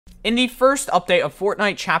In the first update of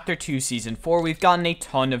Fortnite Chapter 2 Season 4, we've gotten a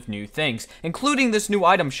ton of new things, including this new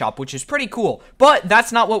item shop, which is pretty cool. But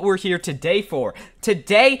that's not what we're here today for.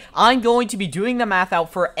 Today, I'm going to be doing the math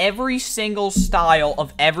out for every single style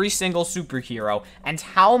of every single superhero and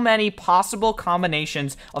how many possible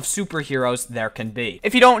combinations of superheroes there can be.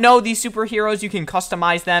 If you don't know, these superheroes, you can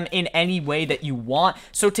customize them in any way that you want.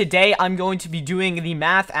 So today, I'm going to be doing the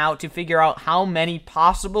math out to figure out how many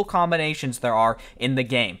possible combinations there are in the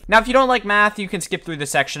game. Now, if you don't like math, you can skip through the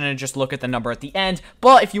section and just look at the number at the end.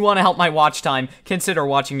 But if you want to help my watch time, consider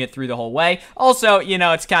watching it through the whole way. Also, you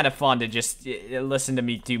know, it's kind of fun to just listen to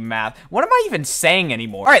me do math. What am I even saying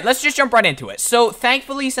anymore? All right, let's just jump right into it. So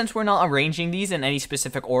thankfully, since we're not arranging these in any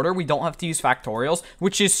specific order, we don't have to use factorials,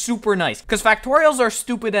 which is super nice because factorials are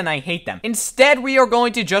stupid and I hate them. Instead, we are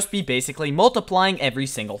going to just be basically multiplying every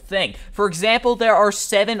single thing. For example, there are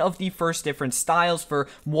 7 of the first different styles for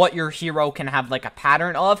what your hero can have like a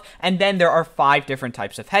pattern of, and then there are 5 different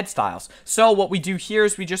types of head styles. So what we do here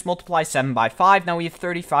is we just multiply 7 by 5. Now we have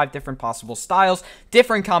 35 different possible styles,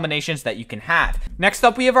 different combinations that you can have. Next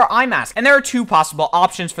up, we have our eye mask, and there are 2 possible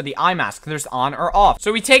options for the eye mask. There's on or off.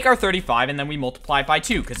 So we take our 35 and then we multiply it by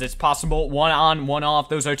 2 because it's possible 1 on, 1 off.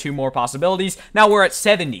 Those are 2 more possibilities. Now we're at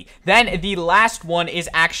 70. Then the last one is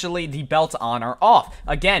actually the belt on or off.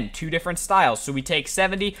 Again, 2 different styles. So we take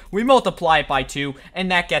 70, we multiply it by 2, and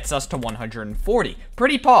that gets us to 140.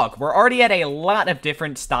 Pretty pog. We're already at a lot of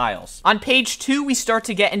different styles. On page 2, we start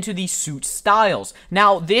to get into the suit styles.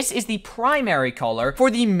 Now, this is the primary color for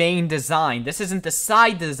the main design. This isn't the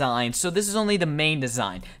side design, so this is only the main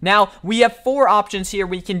design. Now, we have 4 options here.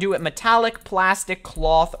 We can do it metallic, plastic,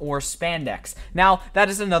 cloth, or spandex. Now, that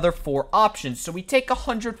is another 4 options. So we take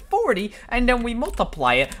 140, and then we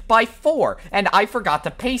multiply it by 4. And I forgot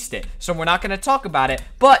to paste it, so we're not going to talk about it,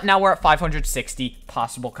 but now we're at 560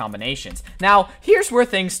 possible combinations. Now, here's where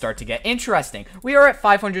things start to get interesting. We are at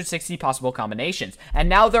 560 possible combinations, and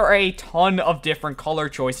now there are a ton of different color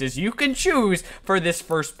choices you can choose for this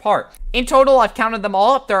first part. In total, I've counted them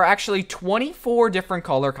all up. There are actually 24 different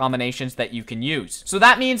color combinations that you can use. So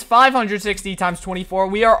that means 560 times 24,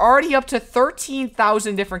 we are already up to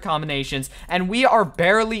 13,000 different combinations, and we are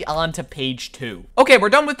barely on to page 2. Okay, we're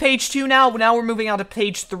done with page 2 now. Now we're moving on to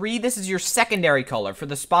page 3. This is your secondary color for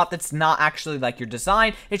the spot that's not actually like your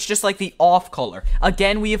design. It's just like the off color.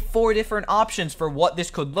 Again, we have 4 different options for what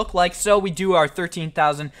this could look like. So we do our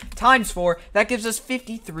 13,000 times 4. That gives us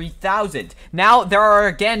 53,000. Now there are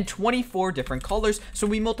again 24 different colors. So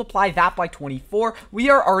we multiply that by 24. We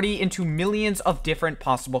are already into millions of different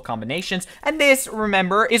possible combinations. And this,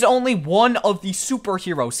 remember, is only one of the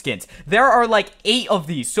superhero skins. There are like 8 of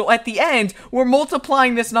these. So at the end, we're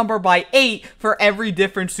multiplying this number by 8 for every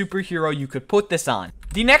different superhero you could put this on.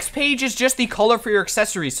 The next page is just the color for your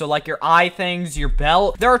accessories, so like your eye things, your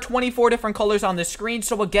belt. There are 24 different colors on the screen,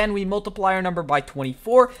 so again, we multiply our number by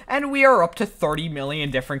 24, and we are up to 30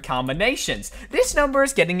 million different combinations. This number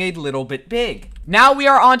is getting a little bit big. Now we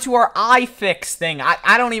are on to our eye fix thing.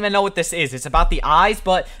 I don't even know what this is. It's about the eyes,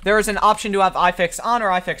 but there is an option to have eye fix on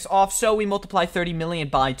or eye fix off, so we multiply 30 million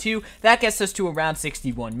by 2. That gets us to around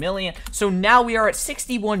 61 million. So now we are at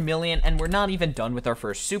 61 million, and we're not even done with our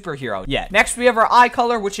first superhero yet. Next, we have our eye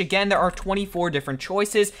color, which again, there are 24 different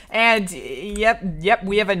choices, and yep,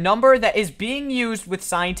 we have a number that is being used with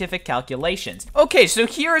scientific calculations. Okay, so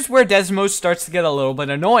here is where Desmos starts to get a little bit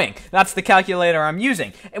annoying. That's the calculator I'm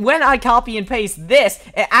using. When I copy and paste this,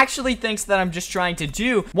 it actually thinks that I'm just trying to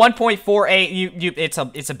do 1.48.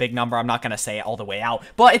 It's a big number. I'm not going to say it all the way out,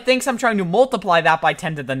 but it thinks I'm trying to multiply that by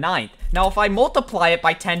 10 to the 9th. Now, if I multiply it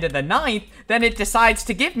by 10 to the 9th, then it decides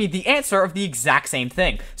to give me the answer of the exact same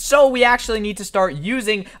thing. So we actually need to start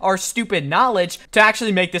using our stupid knowledge to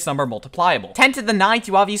actually make this number multipliable. 10 to the 9th,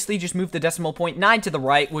 you obviously just move the decimal point 9 to the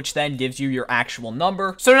right, which then gives you your actual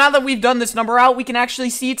number. So now that we've done this number out, we can actually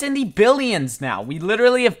see it's in the billions now. We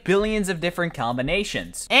literally have billions of different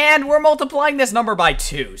combinations. And we're multiplying this number by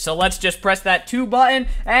 2. So let's just press that 2 button,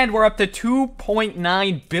 and we're up to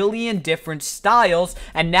 2.9 billion different styles.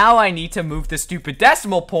 And now I need to move the stupid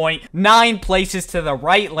decimal point 9 places to the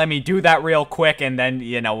right. Let me do that real quick, and then,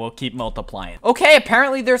 you know, we'll keep multiplying. Okay,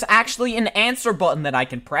 apparently there's actually an answer button that I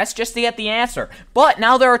can press just to get the answer. But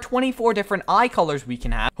now there are 24 different eye colors we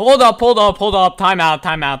can have. Hold up. Time out.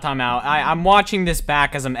 I'm watching this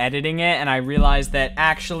back as I'm editing it, and I realized that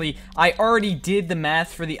actually I already did the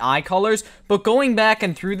math for the eye colors, but going back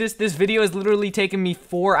and through this video has literally taken me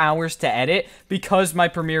 4 hours to edit because my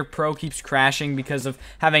Premiere Pro keeps crashing because of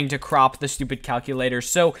having to crop the stupid calculator.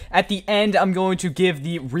 So at the end, I'm going to give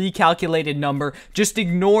the recalculated number. Just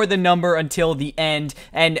ignore the number until the end.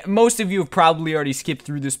 And most of you have probably already skipped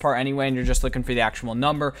through this part anyway, and you're just looking for the actual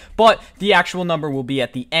number. But the actual number will be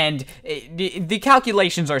at the end. The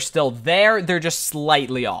calculations are still there. They're just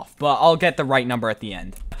slightly off, but I'll get the right number at the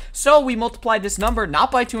end. So we multiplied this number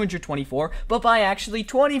not by 224, but by actually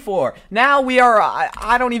 24. Now we are,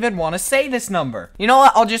 I don't even want to say this number. You know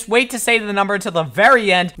what? I'll just wait to say the number until the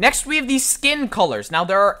very end. Next, we have these skin colors. Now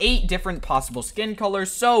there are 8 different possible skin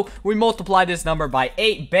colors. So we multiply this number by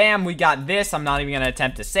 8. Bam, we got this. I'm not even going to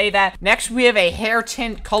attempt to say that. Next, we have a hair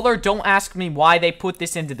tint color. Don't ask me why they put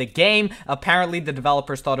this into the game. Apparently, the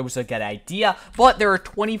developers thought it was a good idea, but there are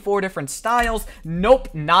 24 different styles.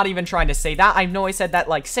 Nope, not even trying to say that. I know I said that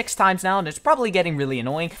like 6 times now, and it's probably getting really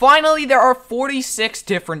annoying. Finally, there are 46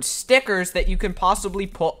 different stickers that you can possibly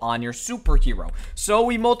put on your superhero. So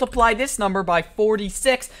we multiply this number by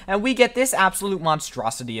 46, and we get this absolute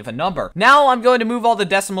monstrosity of a number. Now I'm going to move all the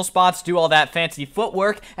decimal spots, do all that fancy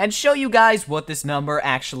footwork, and show you guys what this number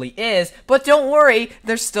actually is. But don't worry,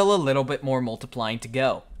 there's still a little bit more multiplying to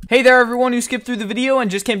go. Hey there, everyone who skipped through the video and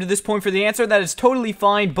just came to this point for the answer. That is totally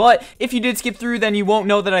fine, but if you did skip through, then you won't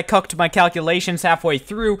know that I cucked my calculations halfway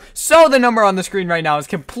through, so the number on the screen right now is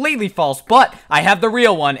completely false, but I have the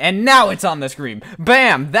real one, and now it's on the screen.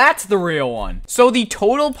 Bam! That's the real one. So the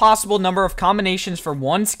total possible number of combinations for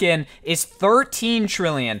one skin is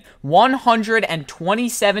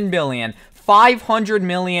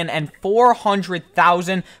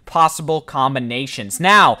 13,127,500,400,000 possible combinations.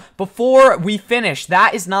 Now, before we finish,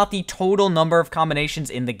 that is not the total number of combinations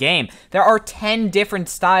in the game. There are 10 different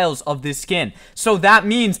styles of this skin. So that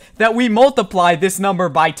means that we multiply this number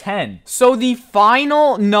by 10. So the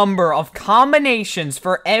final number of combinations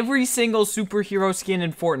for every single superhero skin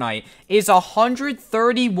in Fortnite is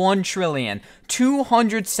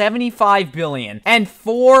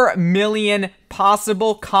 131,275,000,004,000,000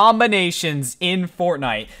 possible combinations in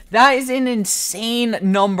Fortnite. That is an insane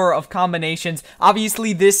number of combinations.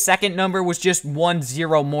 Obviously, this second number was just 1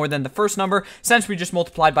 0 more than the first number, since we just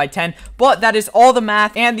multiplied by 10, but that is all the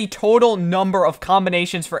math and the total number of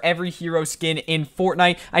combinations for every hero skin in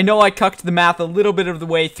Fortnite. I know I cucked the math a little bit of the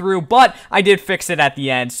way through, but I did fix it at the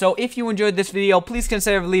end. So if you enjoyed this video, please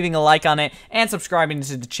consider leaving a like on it and subscribing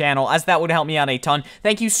to the channel, as that would help me out a ton.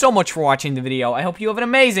 Thank you so much for watching the video. I hope you have an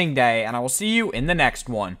amazing day, and I will see you in the next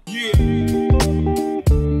one.